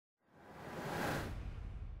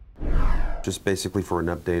Just basically for an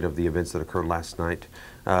update of the events that occurred last night.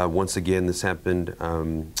 Once again, this happened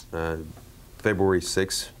February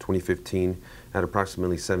 6, 2015 at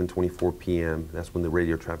approximately 7:24 p.m. That's when the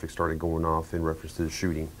radio traffic started going off in reference to the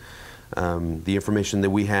shooting. The information that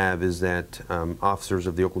we have is that officers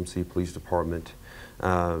of the Oklahoma City Police Department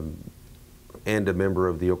and a member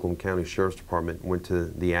of the Oklahoma County Sheriff's Department went to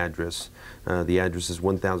the address. The address is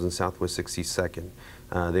 1000 Southwest 62nd.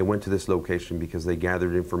 They went to this location because they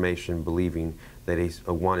gathered information believing that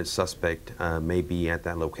a wanted suspect may be at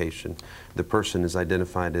that location. The person is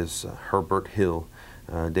identified as Herbert Hill.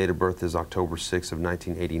 Date of birth is October 6 of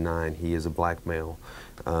 1989. He is a black male.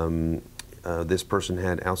 This person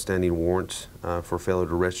had outstanding warrants for failure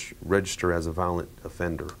to register as a violent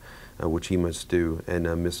offender, which he must do, and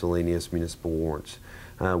miscellaneous municipal warrants.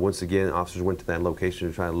 Once again, officers went to that location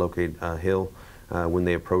to try to locate Hill. When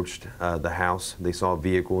they approached the house, they saw a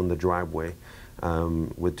vehicle in the driveway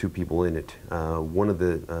with two people in it. One of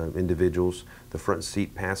the individuals, the front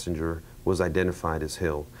seat passenger, was identified as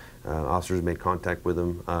Hill. Officers made contact with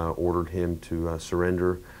him, ordered him to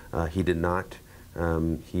surrender. He did not.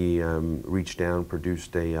 He reached down,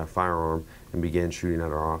 produced a firearm, and began shooting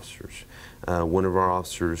at our officers. One of our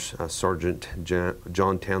officers, Sergeant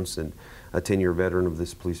John Townsend, a 10-year veteran of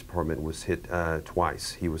this police department, was hit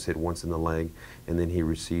twice. He was hit once in the leg, and then he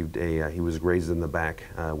received he was grazed in the back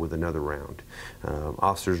with another round.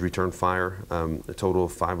 Officers returned fire, a total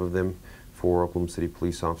of 5 of them, 4 Oklahoma City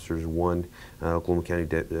police officers, 1 Oklahoma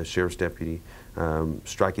County Sheriff's deputy,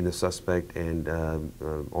 striking the suspect and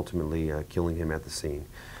ultimately killing him at the scene.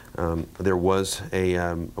 There was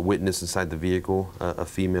a witness inside the vehicle, a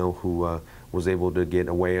female who was able to get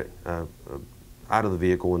away out of the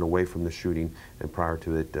vehicle and away from the shooting and prior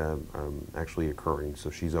to it actually occurring. So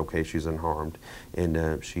she's okay, she's unharmed,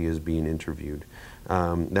 and she is being interviewed.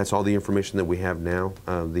 That's all the information that we have now.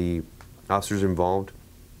 The officers involved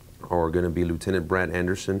are going to be Lieutenant Brad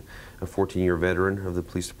Anderson, a 14-year veteran of the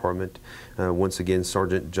police department. Once again,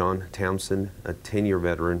 Sergeant John Townsend, a 10-year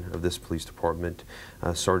veteran of this police department.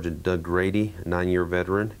 Sergeant Doug Grady, a 9-year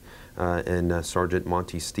veteran. And Sergeant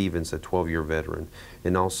Monty Stevens, a 12-year veteran.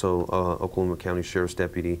 And also Oklahoma County Sheriff's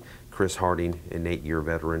Deputy Chris Harding, an 8-year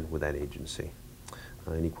veteran with that agency.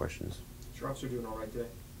 Any questions? Is your officer doing all right today?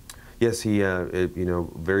 Yes, he,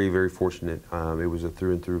 very, very fortunate. It was a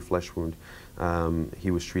through-and-through flesh wound. He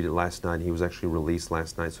was treated last night. He was actually released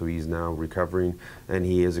last night, so he's now recovering, and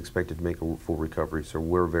he is expected to make a full recovery. So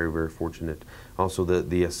we're very, very fortunate. Also,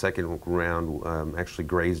 the second round actually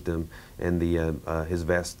grazed him, and his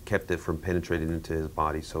vest kept it from penetrating into his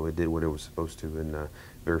body, so it did what it was supposed to, and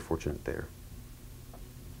very fortunate there.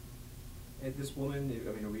 And this woman,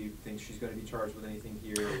 I mean, do we think she's going to be charged with anything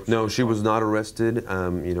here? No, she was not arrested.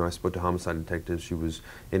 I spoke to homicide detectives. She was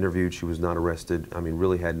interviewed. She was not arrested. I mean,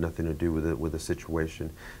 really had nothing to do with the situation,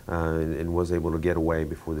 and was able to get away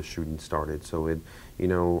before the shooting started. So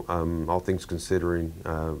all things considering,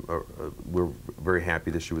 we're very happy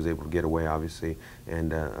that she was able to get away, obviously,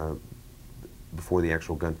 and before the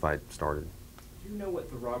actual gunfight started. Do you know what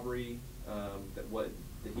the robbery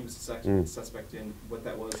that he was suspect in, what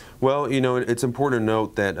that was? Well, it's important to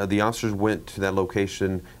note that the officers went to that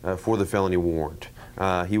location for the felony warrant.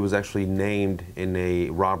 He was actually named in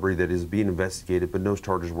a robbery that is being investigated, but no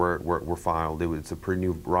charges were filed. It's a pretty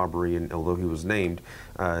new robbery, and although he was named,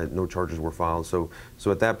 no charges were filed. So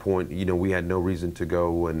at that point, we had no reason to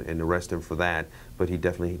go and arrest him for that, but he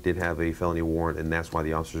definitely did have a felony warrant, and that's why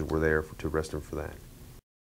the officers were there to arrest him for that.